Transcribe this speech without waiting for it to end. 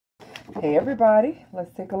Hey everybody,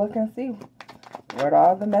 let's take a look and see what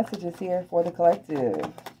are the messages here for the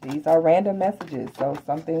collective. These are random messages, so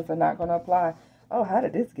some things are not going to apply. Oh, how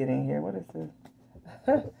did this get in here? What is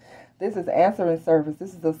this? This is Answering Service.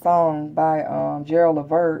 This is a song by Gerald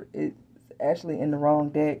Levert. It's actually in the wrong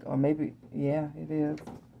deck, or maybe, yeah, it is.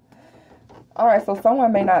 Alright, so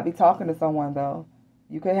someone may not be talking to someone, though.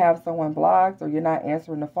 You could have someone blocked, or you're not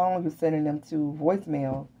answering the phone. You're sending them to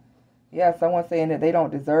voicemail. Yeah, someone saying that they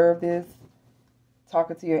don't deserve this.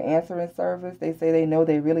 Talking to your answering service. They say they know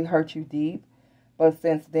they really hurt you deep. But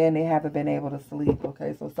since then, they haven't been able to sleep.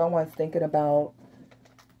 Okay, so someone's thinking about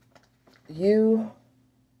you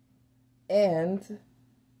and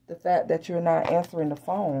the fact that you're not answering the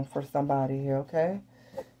phone for somebody here, okay?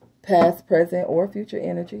 Past, present, or future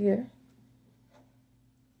energy here.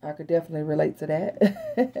 I could definitely relate to that.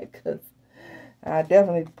 Because I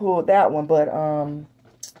definitely pulled that one. But,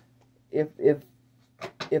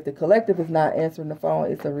 if the collective is not answering the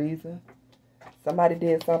phone, it's a reason. Somebody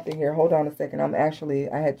did something here. Hold on a second.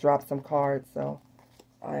 I had dropped some cards, so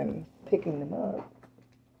I'm picking them up.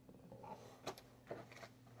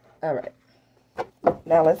 All right.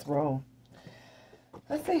 Now let's roll.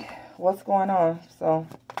 Let's see what's going on. So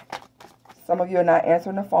some of you are not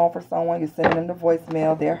answering the phone for someone. You're sending them the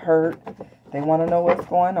voicemail. They're hurt. They want to know what's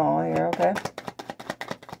going on here, okay?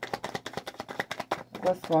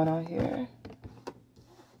 What's going on here?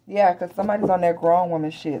 Yeah, because somebody's on that grown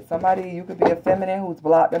woman shit. Somebody, you could be a feminine who's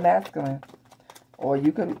blocked the masculine. Or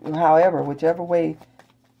you could, however, whichever way,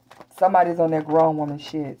 somebody's on their grown woman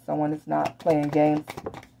shit. Someone is not playing games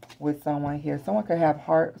with someone here. Someone could have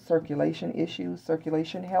heart circulation issues,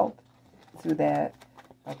 circulation health to that.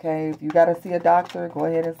 Okay, if you got to see a doctor, go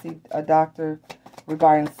ahead and see a doctor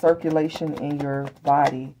regarding circulation in your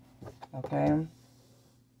body. Okay.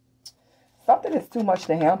 Something is too much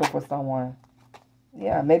to handle for someone.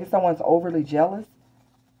 Yeah, maybe someone's overly jealous.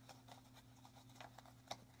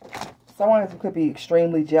 Someone could be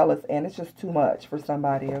extremely jealous, and it's just too much for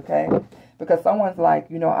somebody, okay? Because someone's like,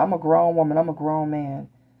 you know, I'm a grown woman, I'm a grown man.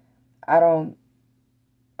 I don't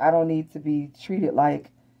need to be treated like,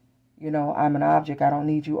 you know, I'm an object. I don't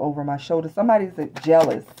need you over my shoulder. Somebody's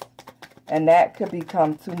jealous, and that could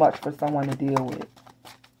become too much for someone to deal with.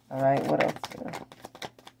 All right, what else here?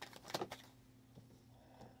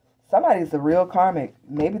 Somebody's the real karmic.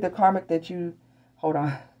 Maybe the karmic that you... Hold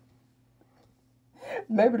on.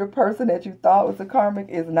 Maybe the person that you thought was a karmic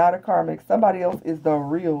is not a karmic. Somebody else is the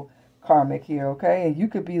real karmic here, okay? And you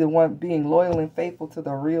could be the one being loyal and faithful to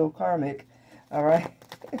the real karmic. All right?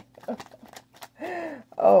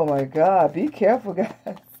 Oh, my God. Be careful,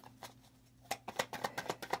 guys.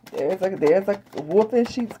 There's a wolf in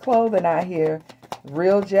sheep's clothing out here.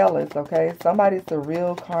 Real jealous, okay? Somebody's the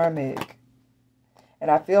real karmic. And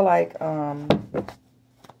I feel like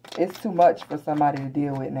it's too much for somebody to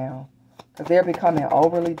deal with now. Because they're becoming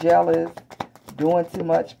overly jealous, doing too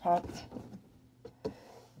much.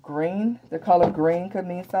 Green, the color green could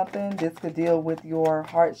mean something. This could deal with your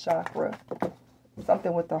heart chakra.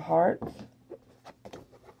 Something with the heart.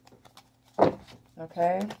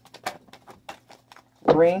 Okay.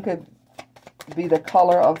 Green could be the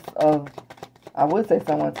color of I would say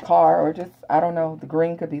someone's car, or just, I don't know. The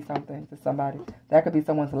green could be something to somebody. That could be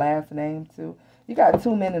someone's last name, too. You got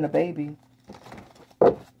 2 men and a baby.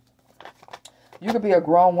 You could be a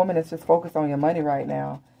grown woman that's just focused on your money right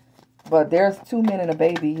now. But there's 2 men and a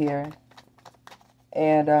baby here.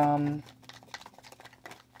 And,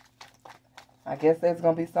 I guess there's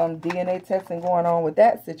going to be some DNA testing going on with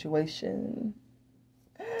that situation.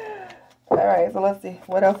 All right, so let's see.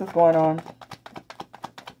 What else is going on?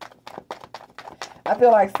 I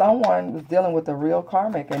feel like someone was dealing with a real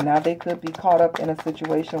karmic, and now they could be caught up in a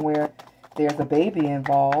situation where there's a baby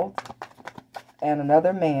involved and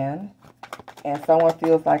another man, and someone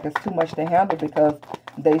feels like it's too much to handle because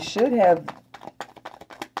they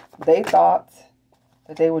thought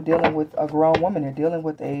that they were dealing with a grown woman. They're dealing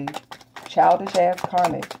with a childish-ass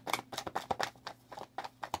karmic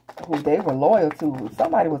who they were loyal to.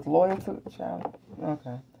 Somebody was loyal to the child.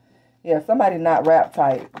 Okay. Yeah, somebody not wrapped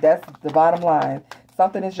tight. That's the bottom line.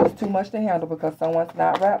 Something is just too much to handle because someone's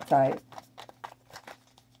not wrapped tight.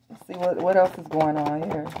 Let's see what else is going on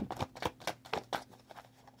here.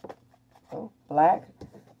 Oh, black.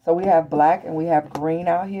 So we have black and we have green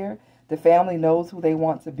out here. The family knows who they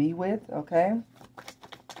want to be with, okay?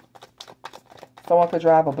 Someone could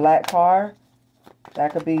drive a black car.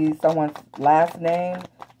 That could be someone's last name.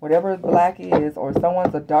 Whatever black is, or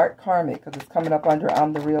someone's a dark karmic because it's coming up under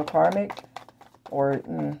I'm the real karmic. Or, I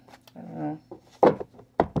don't know.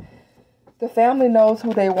 The family knows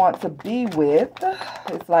who they want to be with.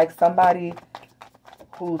 It's like somebody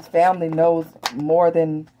whose family knows more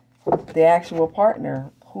than the actual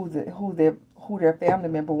partner, who their family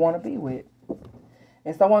member want to be with.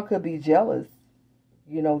 And someone could be jealous,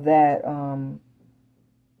 you know, that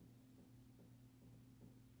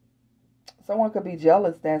someone could be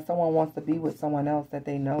jealous that someone wants to be with someone else that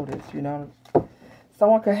they notice, you know.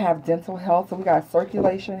 Someone could have dental health. So we got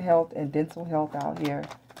circulation health and dental health out here.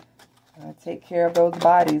 Take care of those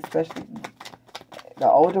bodies, especially the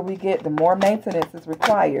older we get, the more maintenance is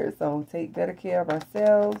required. So take better care of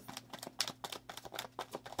ourselves.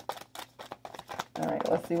 All right,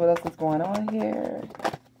 let's see what else is going on here.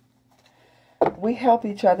 We help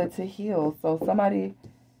each other to heal. So somebody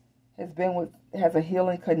has a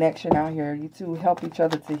healing connection out here. You two help each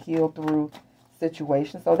other to heal through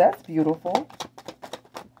situations. So that's beautiful.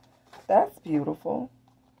 That's beautiful.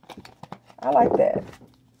 I like that.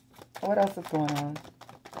 What else is going on?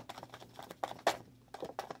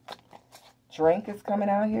 Drink is coming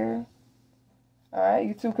out here. All right,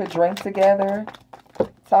 you two could drink together,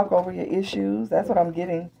 talk over your issues. That's what I'm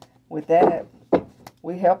getting with that.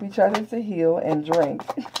 We help each other to heal and drink.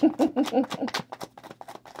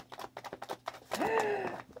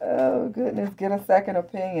 Oh, goodness. Get a second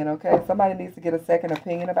opinion, okay? Somebody needs to get a second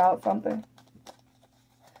opinion about something.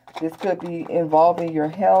 This could be involving your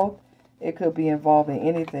health. It could be involving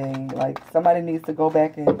anything. Like somebody needs to go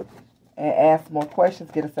back and ask more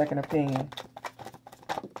questions, get a second opinion.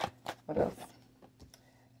 What else?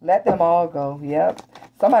 Let them all go. Yep.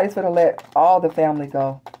 Somebody's going to let all the family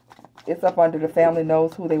go. It's up under the family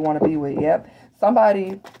knows who they want to be with. Yep.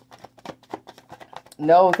 Somebody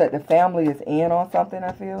knows that the family is in on something,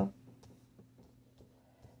 I feel.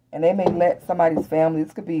 And they may let somebody's family,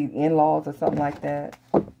 this could be in-laws or something like that.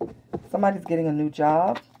 Somebody's getting a new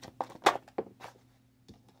job.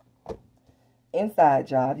 Inside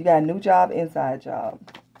job. You got a new job, inside job.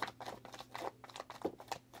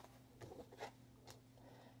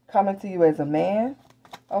 Coming to you as a man.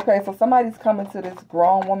 Okay, so somebody's coming to this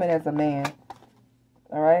grown woman as a man.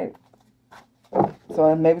 All right?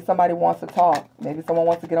 So maybe somebody wants to talk. Maybe someone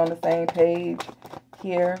wants to get on the same page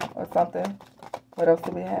here or something. What else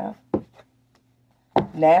do we have?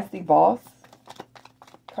 Nasty boss.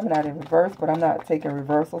 Coming out in reverse, but I'm not taking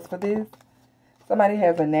reversals for this. Somebody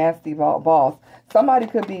has a nasty boss. Somebody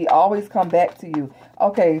could be always come back to you.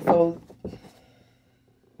 Okay, so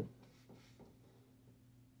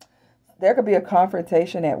there could be a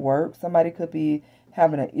confrontation at work. Somebody could be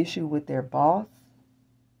having an issue with their boss.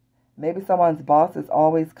 Maybe someone's boss is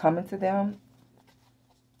always coming to them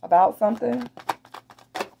about something.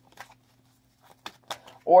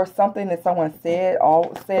 Or something that someone says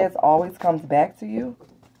always comes back to you.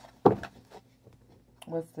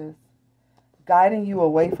 What's this? Guiding you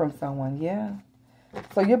away from someone. Yeah.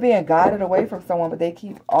 So you're being guided away from someone, but they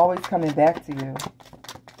keep always coming back to you.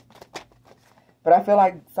 But I feel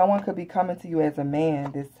like someone could be coming to you as a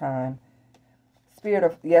man this time. Spirit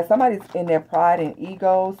of, yeah, somebody's in their pride and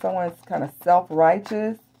ego. Someone's kind of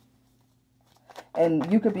self-righteous.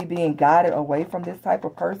 And you could be being guided away from this type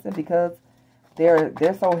of person because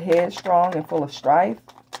they're so headstrong and full of strife.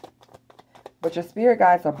 But your spirit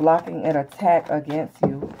guides are blocking an attack against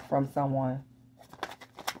you from someone.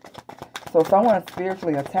 So someone's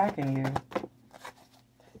spiritually attacking you.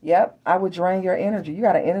 Yep, I would drain your energy. You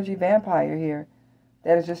got an energy vampire here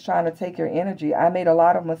that is just trying to take your energy. I made a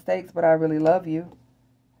lot of mistakes, but I really love you.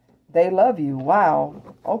 They love you.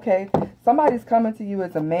 Wow. Okay. Somebody's coming to you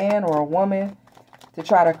as a man or a woman to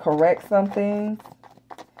try to correct some things.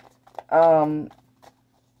 I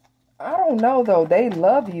don't know, though. They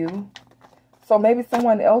love you. So maybe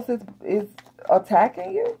someone else is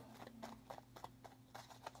attacking you?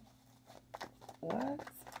 What?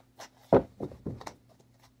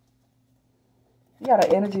 You got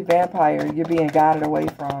an energy vampire you're being guided away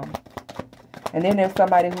from. And then there's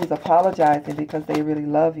somebody who's apologizing because they really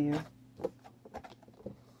love you.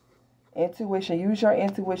 Intuition. Use your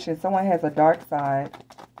intuition. Someone has a dark side.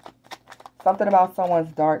 Something about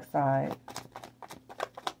someone's dark side.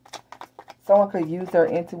 Someone could use their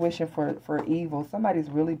intuition for evil. Somebody's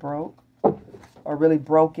really broke or really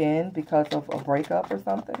broken because of a breakup or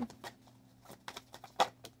something.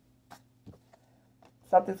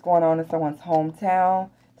 Something's going on in someone's hometown,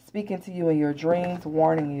 speaking to you in your dreams,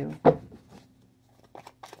 warning you. A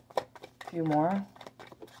few more.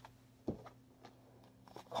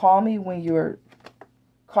 Call me when you're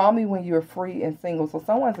free and single. So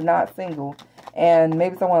someone's not single, and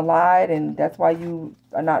maybe someone lied, and that's why you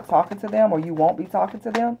are not talking to them, or you won't be talking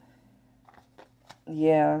to them.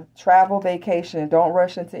 Yeah, travel, vacation. Don't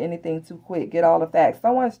rush into anything too quick. Get all the facts.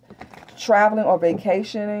 Someone's traveling or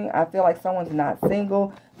vacationing. I feel like someone's not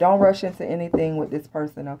single. Don't rush into anything with this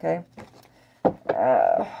person, okay?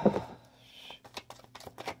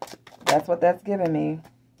 That's what that's giving me.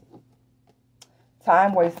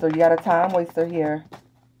 Time waster. You got a time waster here.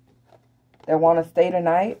 They want to stay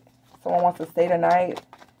tonight. Someone wants to stay tonight.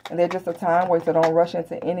 And they're just a time waster. Don't rush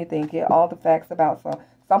into anything. Get all the facts about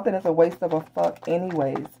something is a waste of a fuck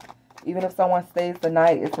anyways. Even if someone stays the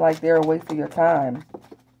night, it's like they're a waste of your time.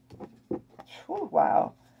 Whew,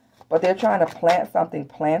 wow. But they're trying to plant something.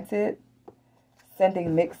 Plant it.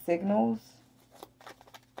 Sending mixed signals.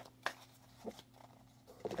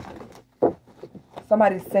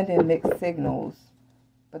 Somebody's sending mixed signals.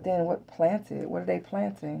 But then what planted? What are they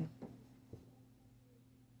planting?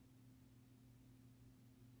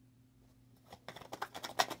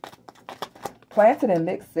 Planted and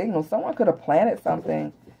mixed signals. Someone could have planted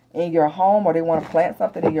something in your home, or they want to plant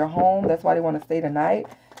something in your home. That's why they want to stay the night.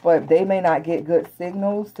 But they may not get good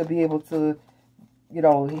signals to be able to, you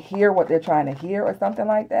know, hear what they're trying to hear or something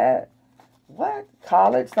like that. What?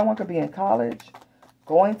 College? Someone could be in college,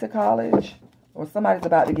 going to college, or somebody's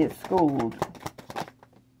about to get schooled.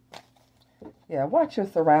 Yeah, watch your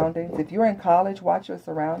surroundings. If you're in college, watch your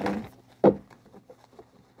surroundings.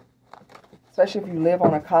 Especially if you live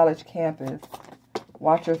on a college campus.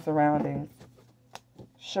 Watch your surroundings.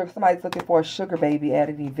 Somebody's looking for a sugar baby at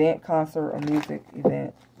an event, concert, or music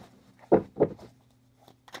event.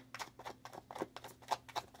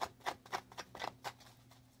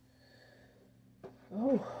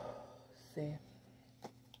 Oh, let's see.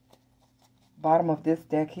 Bottom of this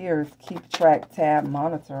deck here is keep track, tab,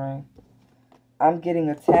 monitoring. I'm getting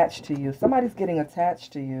attached to you. Somebody's getting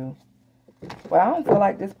attached to you. Well, I don't feel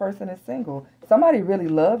like this person is single. Somebody really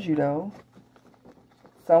loves you, though.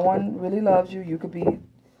 Someone really loves you. You could be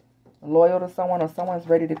loyal to someone, or someone's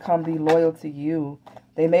ready to come be loyal to you.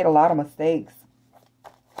 They made a lot of mistakes,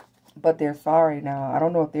 but they're sorry now. I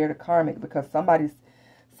don't know if they're the karmic, because somebody's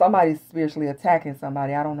spiritually attacking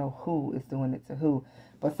somebody. I don't know who is doing it to who.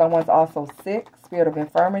 But someone's also sick, spirit of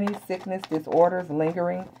infirmity, sickness, disorders,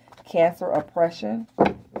 lingering, cancer, oppression.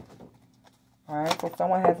 All right, so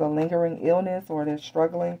someone has a lingering illness, or they're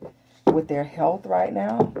struggling with their health right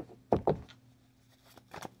now.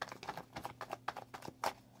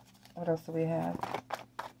 What else do we have?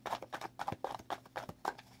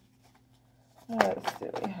 Let's see,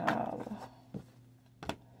 we have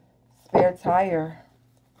spare tire.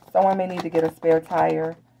 Someone may need to get a spare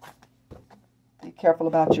tire. Be careful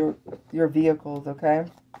about your vehicles, okay?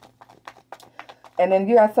 And then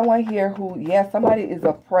you have someone here who, yeah, somebody is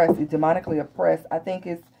oppressed, is demonically oppressed. I think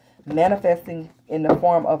it's manifesting in the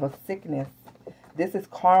form of a sickness. This is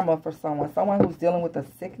karma for someone. Someone who's dealing with a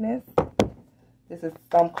sickness. This is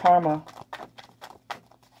some karma.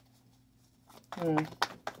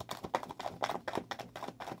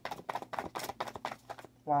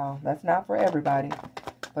 Wow, that's not for everybody.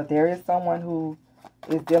 But there is someone who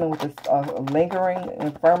is dealing with a lingering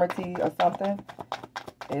infirmity or something.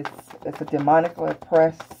 It's a demonically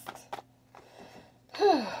oppressed.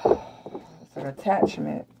 It's an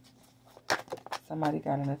attachment. Somebody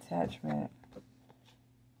got an attachment.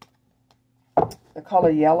 The color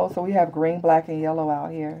yellow. So we have green, black, and yellow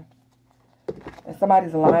out here. And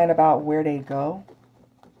somebody's lying about where they go.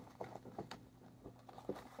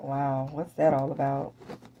 Wow, what's that all about?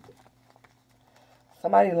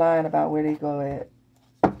 Somebody lying about where they go at.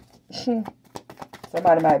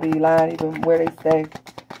 Somebody might be lying even where they stay.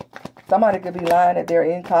 Somebody could be lying that they're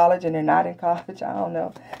in college and they're not in college. I don't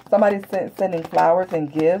know. Somebody's sending flowers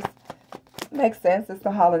and gifts. Makes sense. It's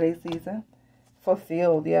the holiday season.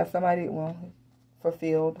 Fulfilled. Yeah, somebody, well,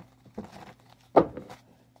 fulfilled.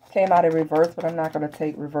 Came out in reverse, but I'm not going to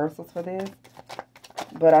take reversals for this.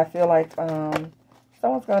 But I feel like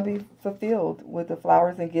someone's going to be fulfilled with the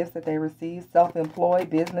flowers and gifts that they receive. Self-employed,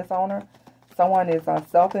 business owner. Someone is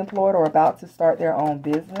self-employed or about to start their own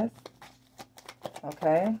business.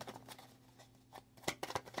 Okay.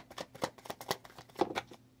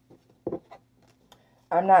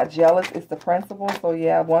 I'm not jealous. It's the principle. So,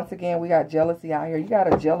 yeah, once again, we got jealousy out here. You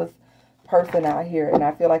got a jealous person out here, and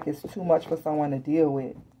I feel like it's too much for someone to deal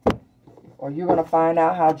with. Or you're going to find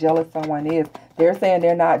out how jealous someone is. They're saying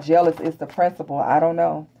they're not jealous. It's the principle. I don't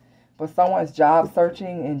know. But someone's job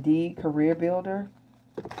searching, indeed, career builder.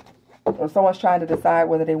 Or someone's trying to decide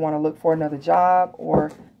whether they want to look for another job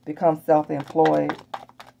or become self-employed.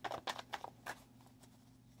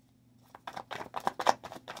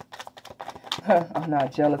 I'm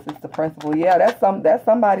not jealous. It's the principle. Yeah, that's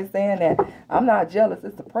somebody saying that. I'm not jealous.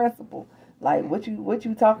 It's the principle. Like, what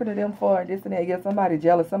you talking to them for? And this and that. Yeah, somebody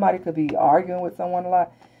jealous. Somebody could be arguing with someone a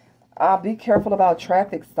lot. Be careful about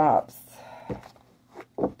traffic stops.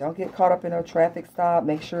 Don't get caught up in a traffic stop.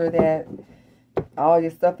 Make sure that all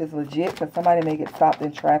your stuff is legit, because somebody may get stopped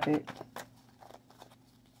in traffic.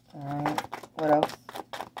 Alright, what else?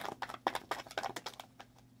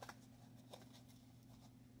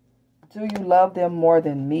 Do you love them more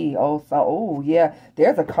than me? Oh, yeah.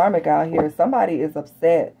 There's a karmic out here. Somebody is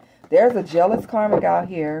upset. There's a jealous karmic out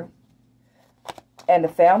here. And the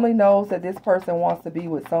family knows that this person wants to be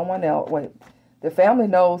with someone else. Wait, the family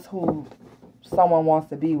knows who someone wants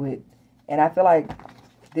to be with. And I feel like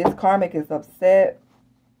this karmic is upset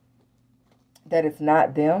that it's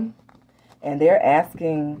not them. And they're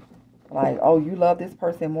asking, like, oh, you love this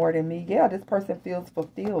person more than me? Yeah, this person feels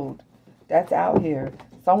fulfilled. That's out here.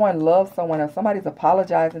 Someone loves someone else. Somebody's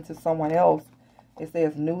apologizing to someone else. It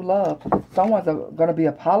says new love. Someone's going to be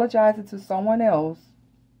apologizing to someone else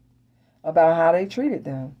about how they treated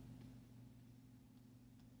them.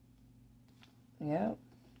 Yeah.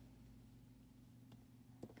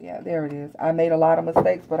 Yeah, there it is. I made a lot of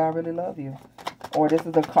mistakes, but I really love you. Or this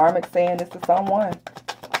is a karmic saying this to someone.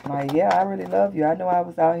 Like, yeah, I really love you. I know I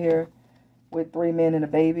was out here with 3 men and a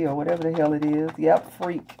baby, or whatever the hell it is. Yep,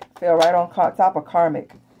 freak. Fell right on top of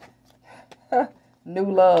karmic.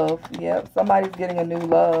 New love. Yep, somebody's getting a new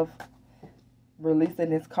love. Releasing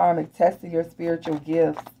this karmic. Testing your spiritual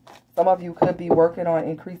gifts. Some of you could be working on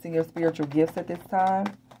increasing your spiritual gifts at this time.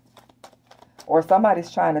 Or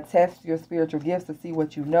somebody's trying to test your spiritual gifts to see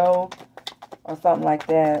what you know. Or something like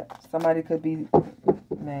that. Somebody could be,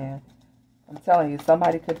 man, I'm telling you,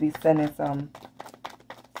 somebody could be sending some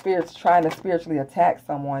spirits, trying to spiritually attack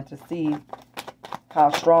someone to see how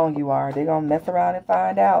strong you are. They're going to mess around and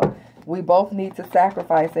find out. We both need to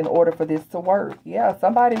sacrifice in order for this to work. Yeah,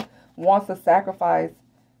 somebody wants to sacrifice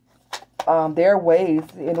their ways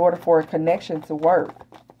in order for a connection to work.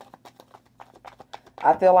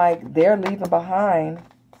 I feel like they're leaving behind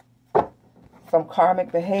some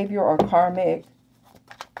karmic behavior or karmic,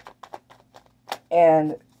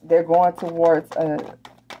 and they're going towards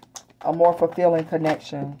a more fulfilling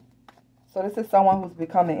connection. So this is someone who's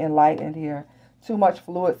becoming enlightened here. Too much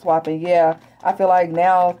fluid swapping. Yeah, I feel like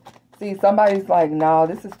now, see, somebody's like, no,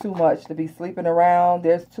 this is too much to be sleeping around.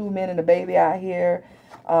 There's 2 men and a baby out here.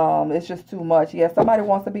 It's just too much. Yeah, somebody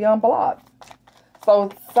wants to be unblocked. So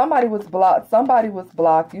somebody was blocked. Somebody was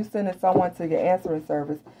blocked. You sending someone to your answering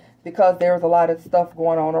service because there was a lot of stuff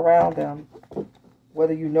going on around them.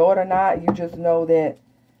 Whether you know it or not, you just know that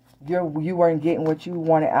you weren't getting what you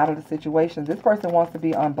wanted out of the situation. This person wants to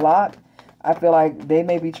be unblocked. I feel like they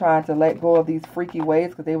may be trying to let go of these freaky ways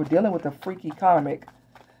because they were dealing with a freaky karmic.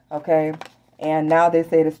 Okay? And now they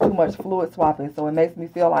say there's too much fluid swapping. So it makes me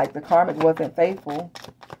feel like the karmic wasn't faithful.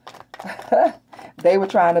 They were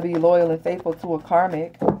trying to be loyal and faithful to a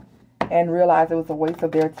karmic and realized it was a waste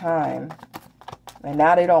of their time. And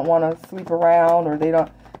now they don't want to sleep around, or they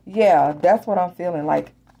don't. Yeah, that's what I'm feeling.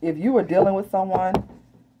 Like, if you were dealing with someone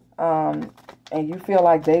and you feel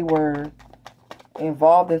like they were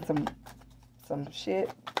involved in some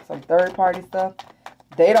shit, some third-party stuff,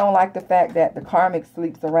 they don't like the fact that the karmic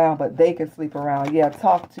sleeps around, but they can sleep around. Yeah,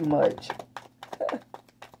 talk too much.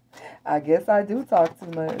 I guess I do talk too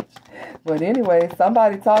much. But anyway,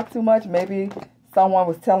 somebody talked too much. Maybe someone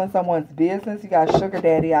was telling someone's business. You got sugar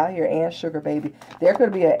daddy out here and sugar baby. There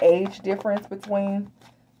could be an age difference between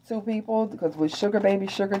 2 people, because with sugar baby,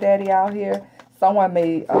 sugar daddy out here, someone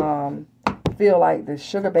may feel like the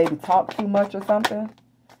sugar baby talked too much or something.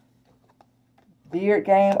 Beard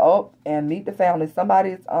game. Oh, and meet the family.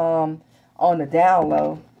 Somebody's on the down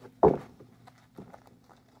low.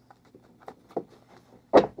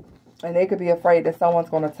 And they could be afraid that someone's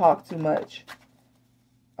going to talk too much.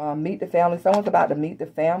 Meet the family. Someone's about to meet the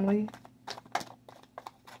family.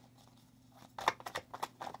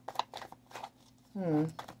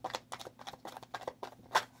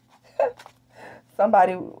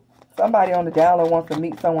 Somebody on the down low wants to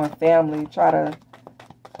meet someone's family. Try to,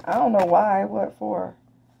 I don't know why. What for?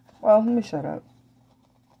 Well, let me shut up.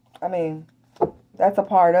 I mean, that's a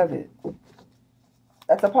part of it.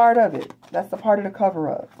 That's a part of it. That's the part of the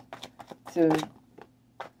cover-up. To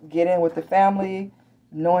get in with the family,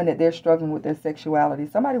 knowing that they're struggling with their sexuality.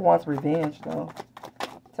 Somebody wants revenge, though.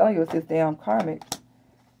 I'm telling you, it's this damn karmic.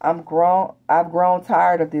 I've grown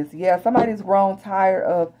tired of this. Yeah, somebody's grown tired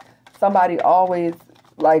of somebody always,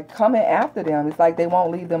 like, coming after them. It's like they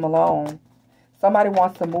won't leave them alone. Somebody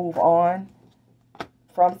wants to move on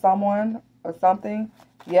from someone or something.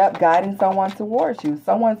 Yep, guiding someone towards you.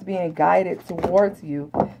 Someone's being guided towards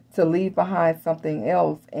you to leave behind something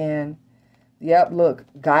else. And, yep, look,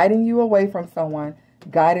 guiding you away from someone,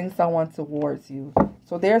 guiding someone towards you.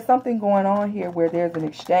 So there's something going on here where there's an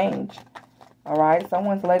exchange. All right,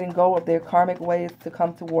 someone's letting go of their karmic ways to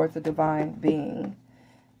come towards a divine being.